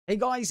Hey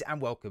guys, and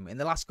welcome. In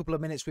the last couple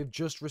of minutes, we've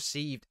just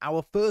received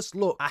our first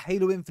look at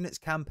Halo Infinite's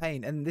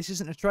campaign, and this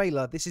isn't a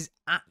trailer, this is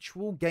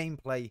actual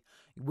gameplay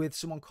with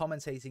someone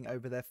commentating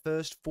over their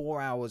first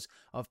 4 hours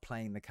of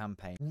playing the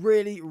campaign.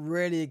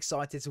 Really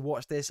excited to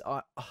watch this.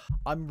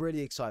 I'm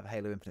really excited for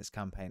Halo Infinite's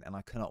campaign, and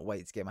I cannot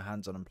wait to get my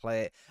hands on and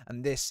play it.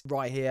 And this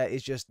right here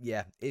is just,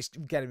 yeah, it's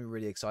getting me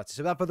really excited.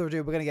 So without further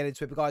ado, we're going to get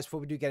into it. But guys, before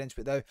we do get into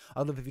it though,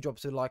 I'd love if you drop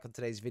us a like on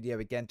today's video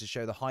again to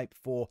show the hype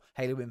for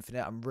Halo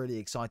Infinite. I'm really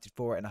excited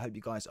for it, and I hope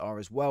you guys are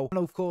as well. And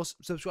of course,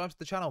 subscribe to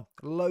the channel.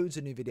 Loads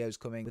of new videos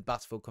coming with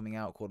Battlefield coming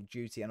out, Call of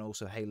Duty, and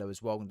also Halo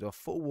as well. I'm going to do a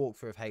full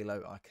walkthrough of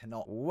Halo. I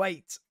cannot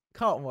wait.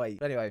 Can't wait.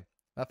 But anyway,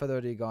 without further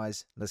ado,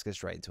 guys, let's get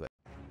straight into it.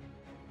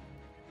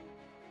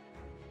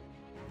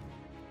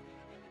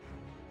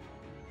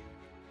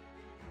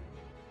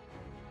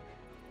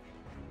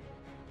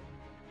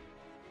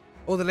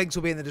 All the links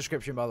will be in the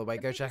description, by the way.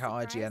 Go check out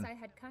IGN. I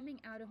had coming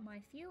out of my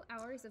few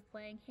hours of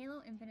playing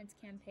Halo Infinite's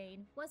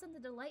campaign wasn't the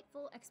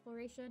delightful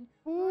exploration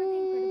or the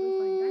incredibly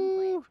fun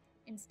gunplay.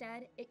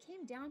 Instead, it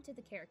came down to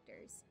the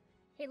characters.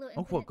 Halo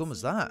Infinite what gun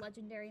was that? The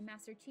legendary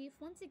Master Chief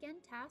once again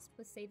tasked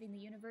with saving the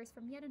universe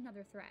from yet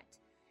another threat.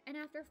 And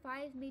after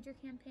 5 major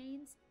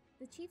campaigns,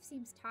 the Chief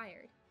seems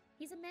tired.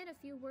 He's a man of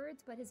few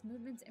words, but his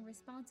movements and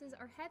responses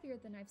are heavier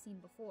than I've seen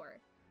before.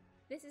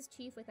 This is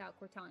Chief without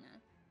Cortana.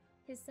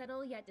 His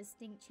subtle yet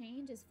distinct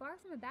change is far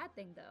from a bad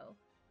thing, though.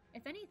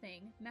 If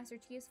anything, Master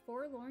Chief's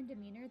forlorn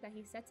demeanor that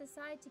he sets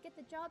aside to get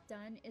the job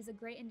done is a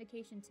great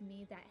indication to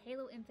me that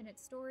Halo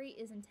Infinite's story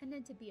is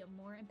intended to be a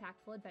more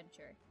impactful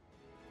adventure.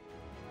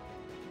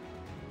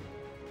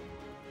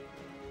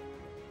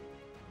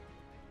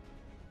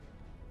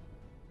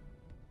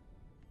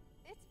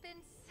 It's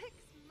been 6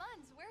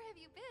 months. Where have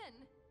you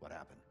been? What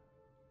happened?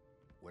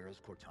 Where is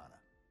Cortana?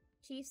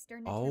 Chief's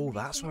stern Oh,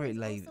 that's where it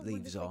determination is also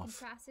leaves wonderfully off.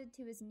 contrasted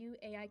to his new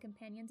AI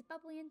companion's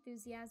bubbly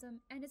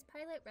enthusiasm and his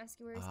pilot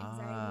rescuer's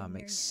anxiety and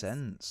Makes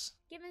nearness. sense.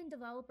 Given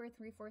developer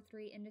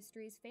 343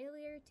 Industries'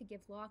 failure to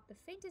give Locke the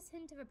faintest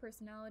hint of a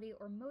personality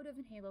or motive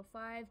in Halo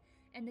 5,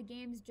 and the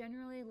game's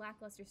generally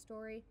lackluster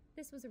story,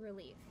 this was a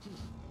relief.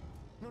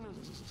 No.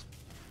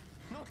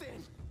 Not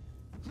then.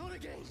 Not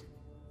again.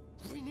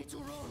 We need to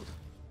run.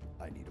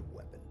 I need a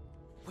weapon.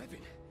 Weapon.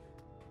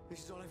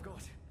 This is all I've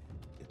got.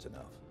 It's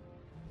enough.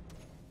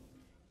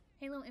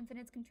 Halo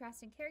Infinite's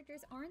contrasting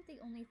characters aren't the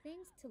only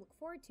things to look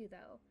forward to,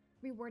 though.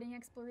 Rewarding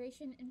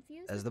exploration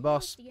infused As with the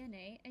boss. Halo's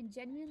DNA and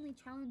genuinely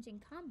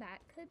challenging combat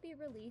could be a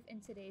relief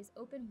in today's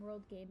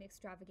open-world game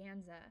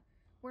extravaganza,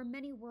 where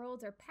many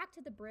worlds are packed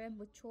to the brim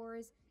with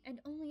chores and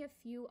only a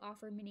few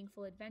offer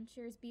meaningful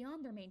adventures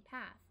beyond their main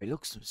path. It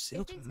looks If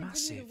things continue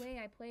massive. the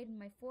way I played in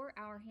my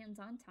 4-hour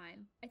hands-on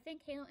time, I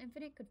think Halo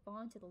Infinite could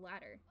fall into the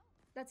latter.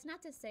 That's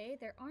not to say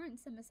there aren't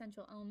some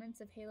essential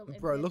elements of Halo Infinite.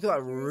 Bro, look at that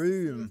I'm curious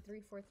to see room. if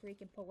 343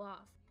 can pull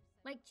off,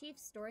 like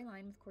Chief's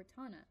storyline with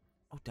Cortana.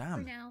 Oh, For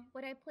damn. now,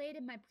 what I played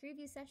in my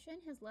preview session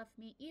has left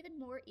me even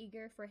more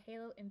eager for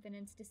Halo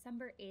Infinite's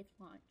December 8th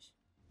launch.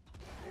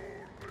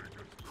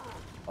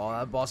 Oh,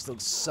 that boss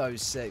looks so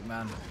sick,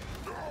 man.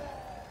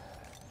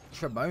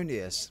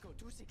 Tremonious. Go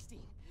 216.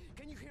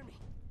 Can you hear me?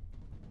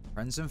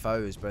 Friends and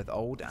foes, both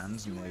old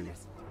and new.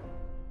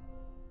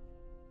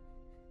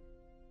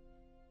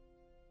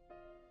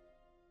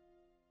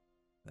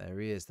 There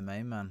he is, the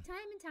main man. Time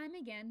and time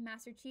again,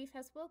 Master Chief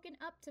has woken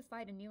up to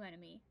fight a new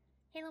enemy.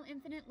 Halo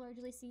Infinite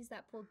largely sees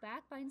that pulled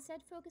back by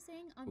instead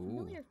focusing on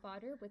familiar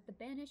fodder with the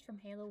Banished from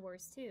Halo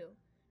Wars 2.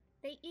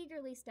 They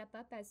eagerly step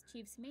up as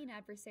Chief's main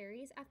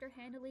adversaries after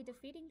handily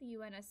defeating the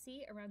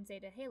UNSC around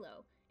Zeta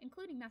Halo,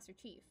 including Master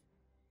Chief.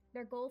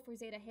 Their goal for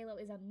Zeta Halo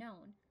is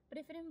unknown, but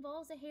if it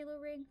involves a Halo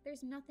ring,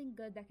 there's nothing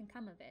good that can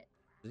come of it.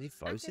 Is he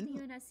After the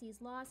floating?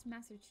 UNSC's loss,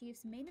 Master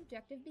Chief's main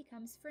objective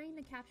becomes freeing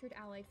the captured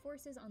Allied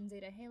forces on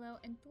Zeta Halo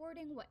and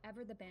thwarting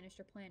whatever the Banished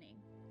are planning.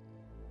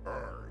 I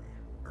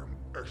am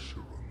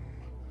Escharum,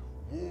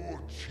 War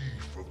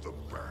Chief of the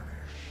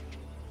Banished.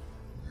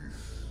 This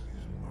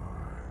is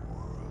my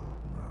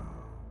world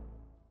now.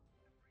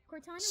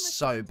 Cortana was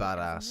So presented as a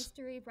badass.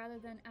 mystery rather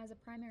than as a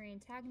primary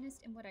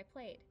antagonist in what I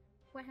played.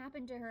 What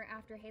happened to her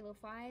after Halo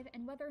 5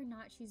 and whether or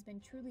not she's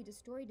been truly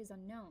destroyed is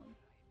unknown.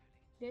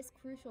 This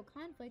crucial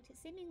conflict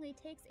seemingly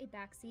takes a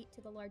backseat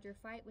to the larger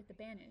fight with the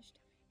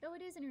Banished, though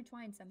it is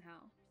intertwined somehow.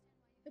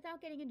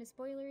 Without getting into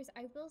spoilers,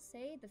 I will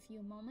say the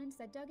few moments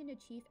that dug into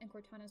Chief and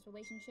Cortana's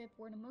relationship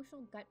were an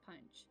emotional gut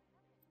punch.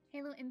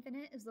 Halo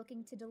Infinite is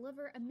looking to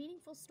deliver a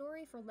meaningful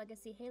story for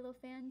legacy Halo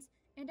fans,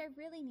 and I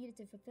really needed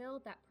to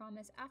fulfill that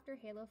promise after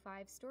Halo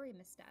 5's story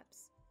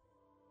missteps.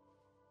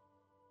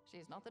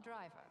 She's not the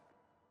driver,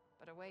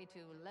 but a way to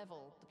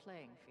level the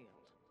playing field.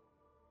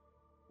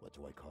 What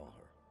do I call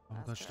her? Oh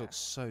my gosh, she looks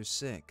so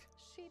sick.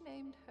 She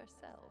named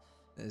herself.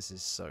 This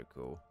is so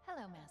cool.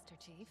 Hello, Master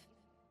Chief.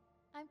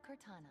 I'm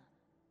Cortana.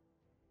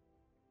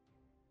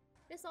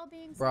 This all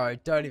being said, Bro,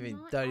 don't I'm even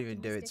not do it to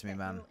optimistic me, that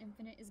man. Halo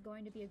Infinite is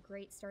going to be a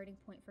great starting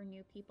point for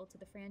new people to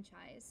the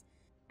franchise,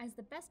 as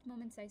the best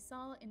moments I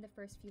saw in the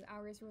first few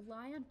hours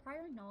rely on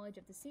prior knowledge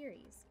of the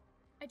series.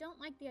 I don't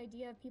like the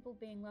idea of people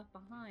being left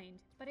behind,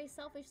 but I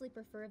selfishly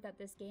prefer that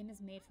this game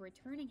is made for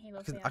returning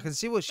Halo fans. I can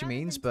see what she rather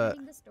means, than but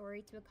tuning the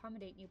story to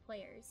accommodate new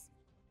players.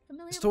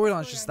 Familiar the with the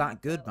storyline's story just or that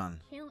not, good, though, man.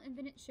 Halo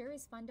Infinite sure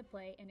is fun to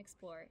play and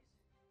explore.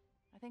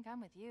 I think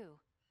I'm with you.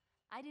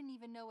 I didn't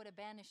even know what a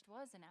banished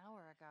was an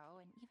hour ago,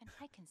 and even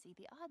I can see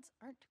the odds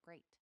aren't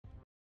great.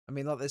 I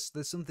mean, like,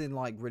 there's something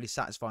like really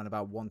satisfying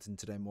about wanting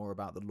to know more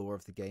about the lore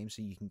of the game,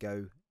 so you can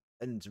go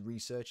and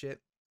research it.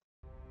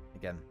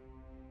 Again,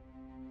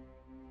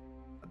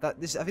 I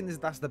think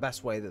that's the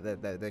best way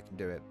that they can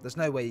do it. There's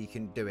no way you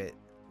can do it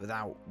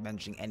without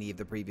mentioning any of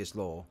the previous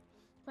lore.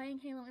 Playing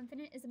Halo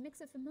Infinite is a mix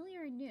of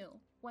familiar and new.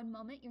 One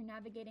moment you're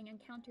navigating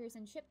encounters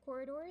and ship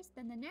corridors,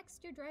 then the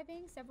next you're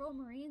driving several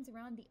Marines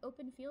around the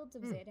open fields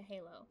of Zeta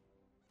Halo.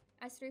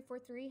 As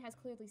 343 has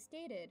clearly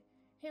stated,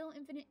 Halo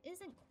Infinite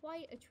isn't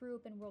quite a true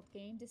open world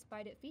game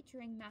despite it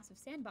featuring massive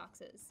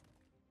sandboxes.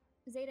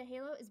 Zeta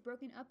Halo is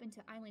broken up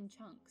into island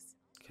chunks.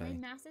 Okay.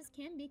 Main masses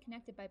can be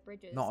connected by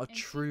bridges. Not a and you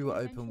true can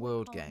open eventually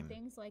world call in game.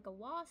 Things like a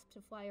wasp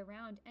to fly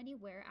around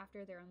anywhere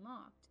after they're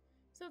unlocked.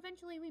 So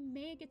eventually we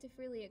may get to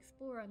freely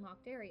explore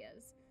unlocked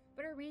areas,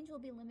 but our range will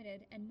be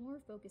limited and more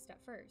focused at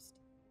first.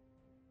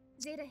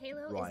 Zeta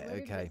Halo Right, is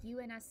littered okay. with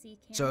UNSC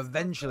camps. So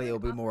eventually or it'll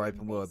be more operating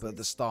open world, but at the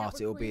bases start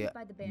that were it'll be claimed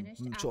by the Banished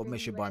sort after of the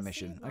mission by UNSC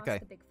mission. lost Okay.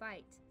 the big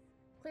fight.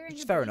 Clearing Which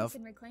is a fair base enough.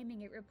 and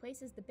reclaiming it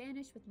replaces the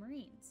Banished with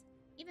Marines.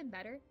 Even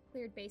better,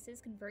 cleared bases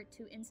convert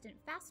to instant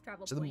fast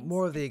travel So the points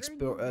more of the and earn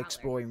more valor.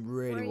 exploring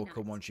really Very will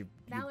come nice. once you've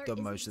Valor done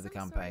isn't most of the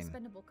some campaign. Sort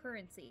of spendable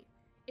currency.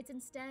 It's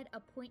instead a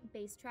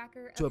point-based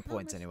tracker To a of how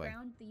point, much anyway.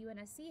 ground the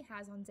UNSC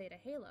has on Zeta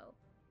Halo.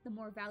 The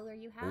more valor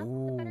you have,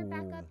 the better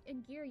backup Ooh.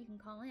 and gear you can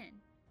call in.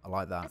 I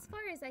like that. As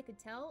far as I could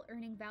tell,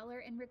 earning valor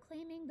and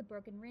reclaiming the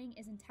broken ring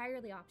is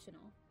entirely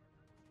optional.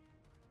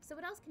 So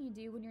what else can you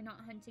do when you're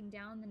not hunting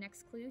down the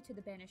next clue to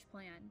the Banished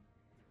plan?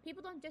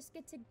 People don't just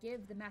get to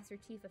give the Master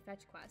Chief a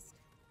fetch quest.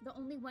 The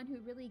only one who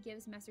really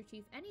gives Master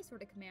Chief any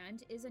sort of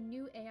command is a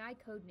new AI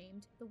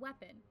codenamed the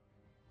Weapon.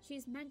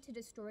 She's meant to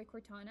destroy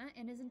Cortana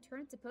and is in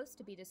turn supposed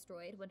to be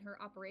destroyed when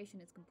her operation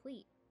is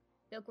complete.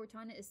 Though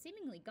Cortana is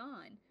seemingly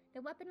gone,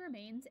 the Weapon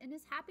remains and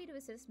is happy to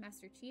assist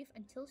Master Chief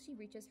until she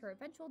reaches her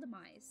eventual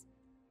demise.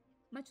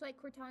 Much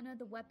like Cortana,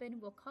 the Weapon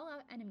will call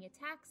out enemy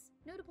attacks,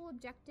 notable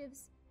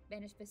objectives,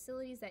 banished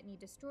facilities that need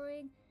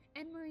destroying,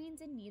 and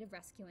Marines in need of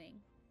rescuing.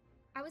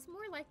 I was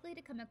more likely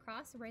to come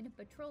across a random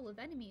patrol of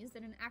enemies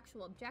than an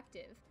actual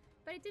objective,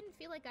 but I didn't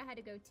feel like I had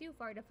to go too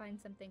far to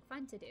find something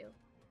fun to do.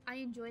 I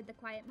enjoyed the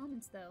quiet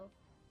moments though.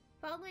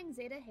 Following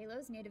Zeta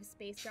Halo's native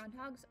space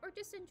groundhogs or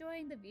just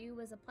enjoying the view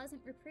was a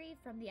pleasant reprieve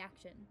from the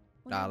action.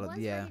 When I was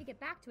yeah. ready to get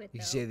back to it, You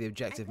though, can see the I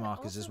objective could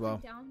markers also as well.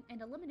 hunt down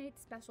and eliminate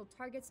special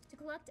targets to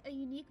collect a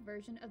unique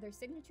version of their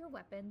signature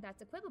weapon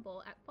that's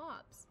equipable at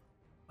FOBs.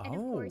 And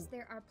of course,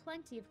 there are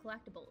plenty of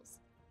collectibles.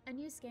 A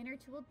new scanner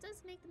tool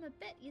does make them a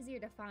bit easier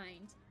to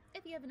find,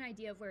 if you have an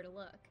idea of where to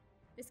look.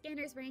 The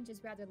scanner's range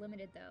is rather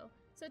limited though,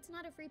 so it's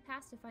not a free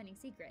pass to finding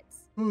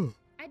secrets.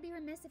 I'd be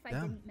remiss if I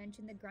Damn. didn't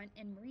mention the Grunt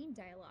and Marine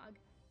dialogue.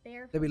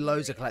 They're There'll be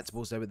loads of hilarious.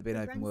 collectibles though with it being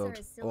The open grunts world are as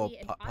or silly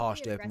and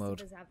partially oddly open world.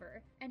 aggressive as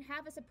ever, and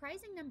have a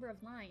surprising number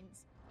of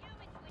lines.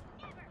 Humans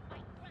would never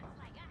fight grunts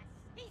like us.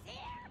 He's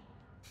here!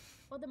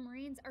 While the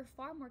Marines are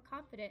far more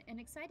confident and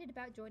excited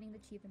about joining the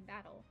Chief in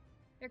battle.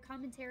 Their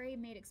commentary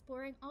made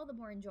exploring all the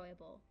more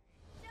enjoyable.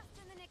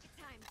 Just in the nick of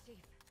time, Chief.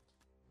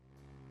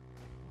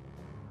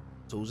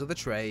 Tools of the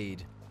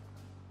trade.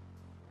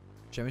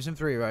 Show me some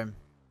 3-roam.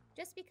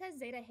 Just because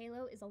Zeta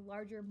Halo is a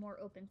larger, more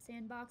open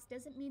sandbox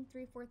doesn't mean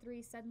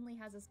 343 suddenly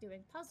has us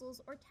doing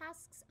puzzles or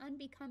tasks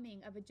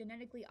unbecoming of a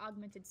genetically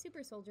augmented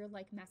super soldier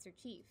like Master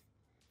Chief.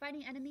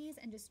 Fighting enemies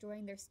and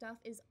destroying their stuff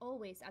is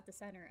always at the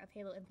center of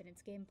Halo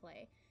Infinite's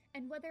gameplay,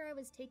 and whether I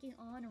was taking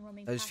on a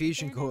roaming Those path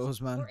fusion advantage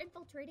coils, man. or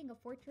infiltrating a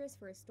fortress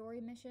for a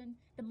story mission,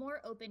 the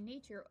more open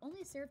nature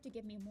only served to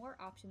give me more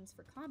options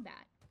for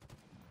combat.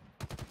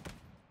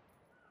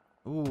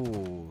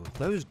 Ooh,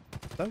 those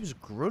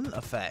grunt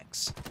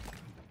effects.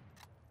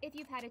 If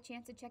you've had a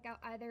chance to check out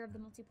either of the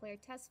multiplayer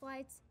test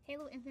flights,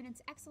 Halo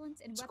Infinite's excellence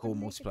in It's a cool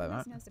weaponry should come multiplayer,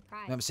 as right? no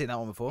surprise. Never seen that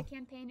one before. The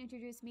campaign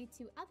introduced me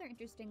to other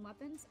interesting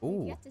weapons Ooh.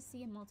 we've yet to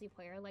see in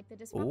multiplayer, like the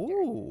Disruptor,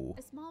 Ooh.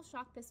 a small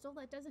shock pistol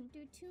that doesn't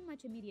do too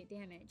much immediate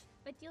damage,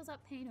 but deals out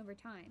pain over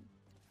time.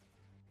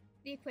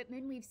 The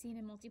equipment we've seen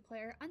in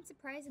multiplayer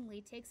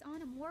unsurprisingly takes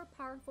on a more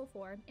powerful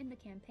form in the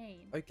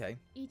campaign. Okay.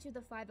 Each of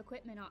the 5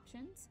 equipment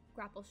options,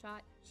 grapple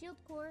shot, shield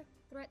core,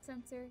 threat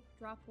sensor,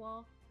 drop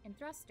wall, and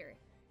thruster,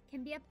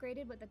 can be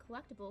upgraded with a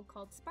collectible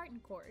called Spartan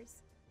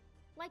Cores.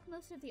 Like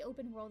most of the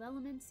open world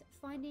elements,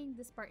 finding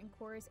the Spartan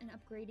Cores and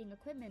upgrading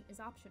equipment is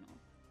optional.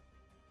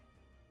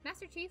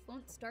 Master Chief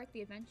won't start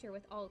the adventure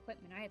with all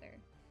equipment either.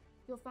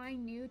 You'll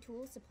find new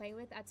tools to play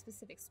with at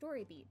specific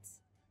story beats.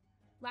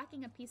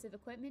 Lacking a piece of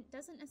equipment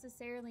doesn't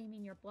necessarily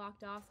mean you're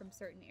blocked off from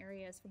certain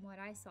areas from what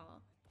I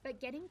saw, but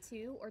getting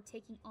to or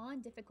taking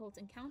on difficult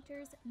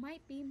encounters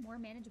might be more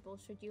manageable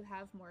should you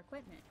have more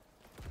equipment.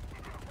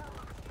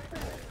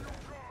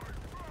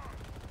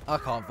 I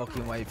can't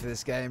fucking wait for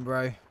this game,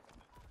 bro.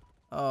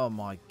 Oh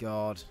my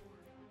god.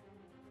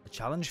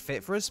 challenge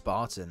fit for a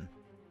Spartan.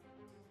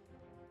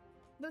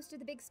 Most of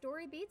the big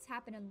story beats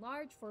happen in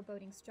large,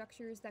 foreboding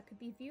structures that could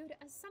be viewed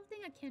as something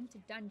akin to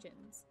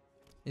dungeons.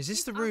 Is this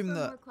These the room offer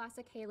that more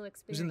classic Halo was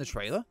experience. in the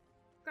trailer?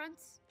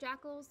 Grunts,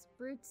 jackals,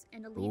 brutes,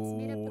 and elites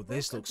made up the Oh, bulk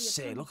this of looks the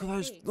sick. opponents Look at I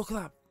those. faced. Look at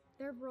that.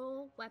 Their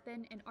role,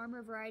 weapon, and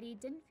armor variety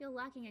didn't feel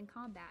lacking in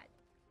combat.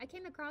 I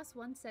came across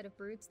one set of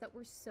brutes that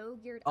were so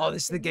geared Oh, up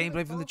this is they the nearly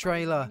gameplay from the qualified as a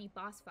trailer. mini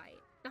boss fight.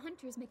 The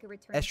hunters make a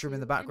return Estrum in the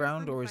too, and are fun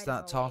background, to or is fight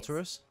that as always.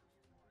 Tartarus?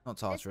 Not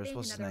This Tartarus. being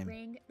What's his another name?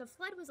 ring, the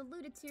Flood was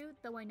alluded to,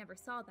 though I never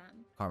saw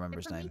them. Can't remember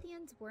The his name.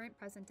 Prometheans weren't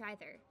present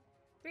either.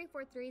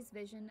 343's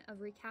vision of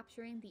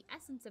recapturing the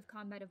essence of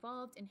combat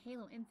evolved in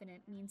Halo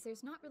Infinite means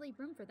there's not really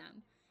room for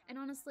them, and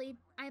honestly,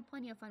 I had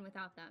plenty of fun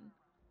without them.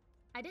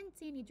 I didn't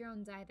see any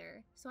drones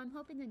either, so I'm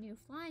hoping the new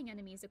flying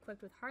enemies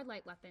equipped with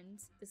hardlight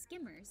weapons, the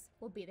skimmers,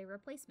 will be their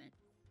replacement.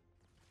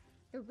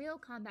 The real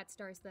combat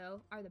stars,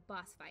 though, are the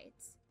boss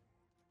fights.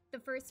 The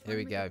first Here one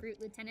we with go. the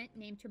brute lieutenant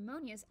named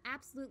Termonius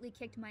absolutely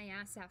kicked my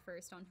ass at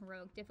first on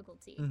heroic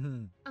difficulty.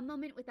 A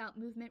moment without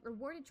movement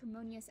rewarded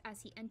Termonius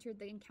as he entered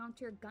the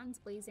encounter guns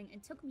blazing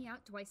and took me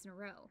out twice in a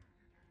row.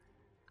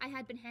 I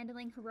had been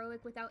handling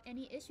heroic without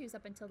any issues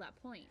up until that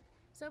point,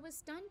 so I was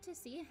stunned to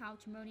see how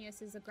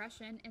Termonius'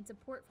 aggression and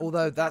support from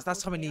Although two that's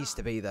jackals how it paid needs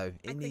to off. be, though.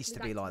 I It needs quickly to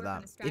be got like to work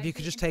on that. a If you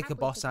could strategy just and take a happily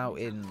boss took him out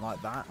down. in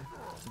like that,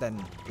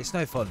 then it's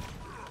no fun.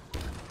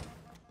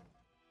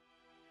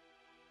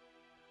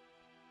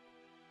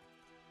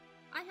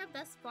 I have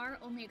thus far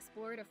only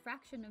explored a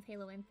fraction of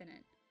Halo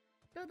Infinite.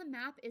 Though the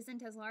map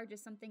isn't as large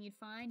as something you'd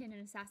find in an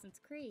Assassin's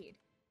Creed.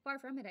 Far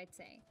from it, I'd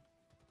say.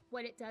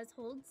 What it does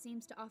hold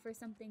seems to offer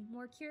something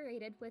more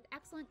curated with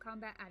excellent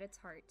combat at its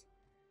heart.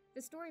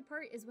 The story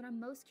part is what I'm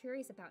most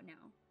curious about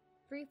now.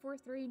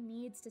 343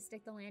 needs to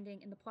stick the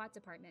landing in the plot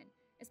department,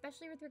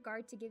 especially with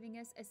regard to giving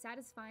us a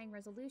satisfying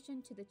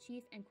resolution to the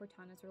Chief and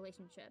Cortana's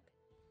relationship.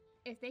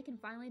 If they can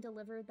finally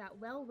deliver that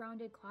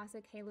well-rounded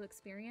classic Halo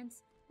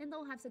experience, then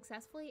they'll have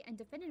successfully and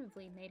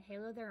definitively made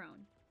Halo their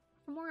own.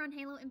 For more on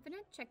Halo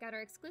Infinite, check out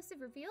our exclusive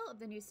reveal of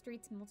the new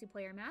Streets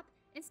multiplayer map,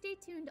 and stay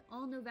tuned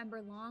all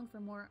November long for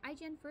more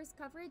IGN First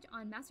coverage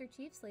on Master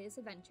Chief's latest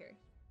adventure.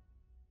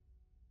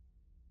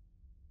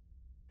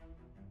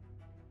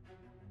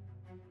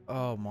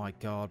 Oh my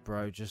god,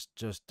 bro, just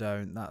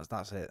don't.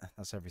 That's it.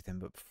 That's everything.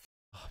 But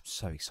I'm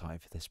so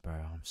excited for this, bro.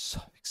 I'm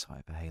so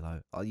excited for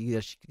Halo.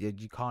 You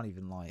can't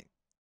even like.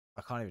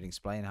 I can't even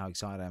explain how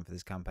excited I am for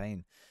this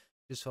campaign.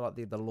 Just for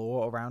like the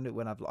lore around it.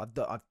 When I've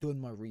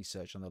done my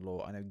research on the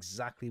lore, I know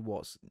exactly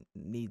what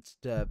needs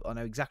to. I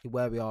know exactly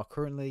where we are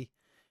currently,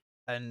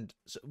 and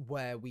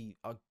where we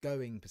are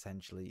going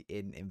potentially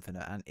in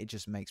Infinite, and it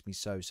just makes me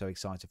so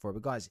excited for it.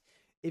 But guys,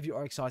 if you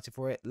are excited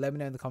for it, let me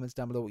know in the comments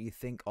down below what you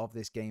think of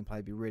this gameplay.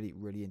 I'd be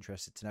really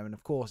interested to know. And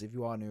of course, if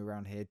you are new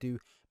around here, do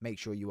make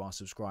sure you are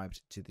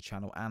subscribed to the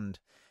channel, and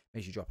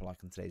make sure you drop a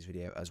like on today's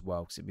video as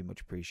well, because it'd be much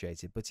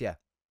appreciated. But yeah,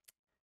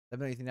 let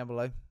me know anything down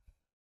below.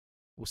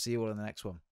 We'll see you all in the next one.